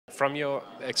From your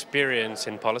experience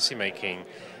in policymaking,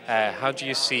 how do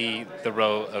you see the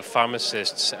role of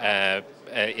pharmacists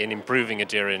in improving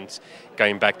adherence,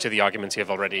 going back to the arguments you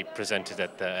have already presented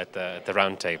at the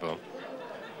roundtable?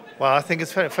 Well, I think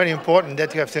it's very, very important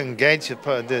that you have to engage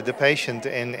the patient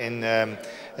in the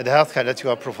healthcare that you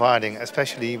are providing,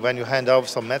 especially when you hand over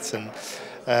some medicine.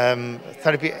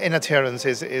 Therapy inadherence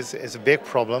is a big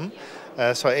problem.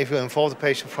 So if you involve the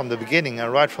patient from the beginning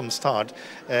and right from the start,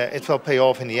 it will pay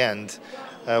off in the end.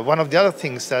 One of the other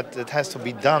things that has to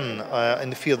be done in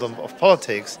the field of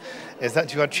politics is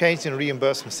that you are changing the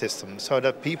reimbursement system so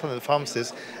that people and the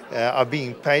pharmacists are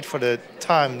being paid for the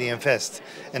time they invest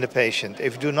in the patient.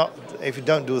 If you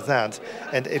don't do that,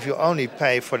 and if you only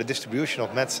pay for the distribution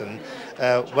of medicine,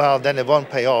 well, then it won't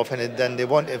pay off, and then they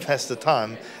won't invest the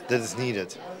time that is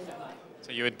needed.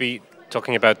 So you would be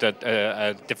talking about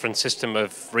a different system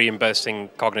of reimbursing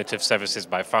cognitive services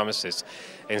by pharmacists.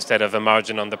 Instead of a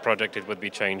margin on the product, it would be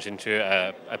changed into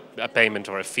a payment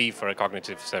or a fee for a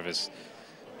cognitive service.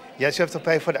 Yes, you have to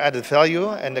pay for the added value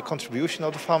and the contribution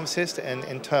of the pharmacist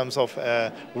in terms of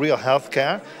real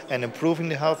healthcare and improving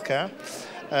the healthcare.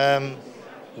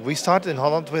 We started in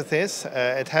Holland with this.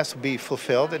 It has to be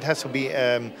fulfilled. It has to be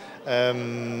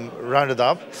rounded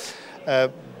up.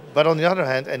 But on the other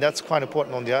hand, and that's quite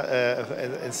important on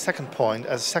the second point,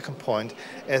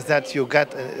 is that you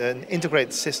get an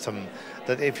integrated system.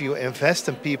 That if you invest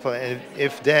in people, and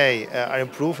if they are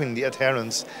improving the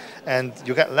adherence, and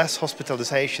you get less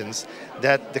hospitalizations,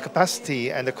 that the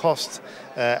capacity and the cost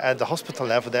at the hospital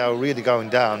level, they are really going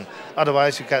down.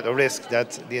 Otherwise, you get a risk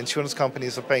that the insurance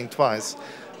companies are paying twice.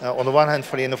 On the one hand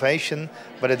for the innovation,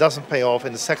 but it doesn't pay off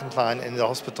in the second line in the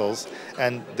hospitals,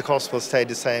 and the cost will stay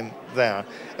the same there.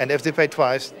 And if they pay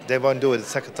twice, they won't do it the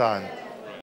second time.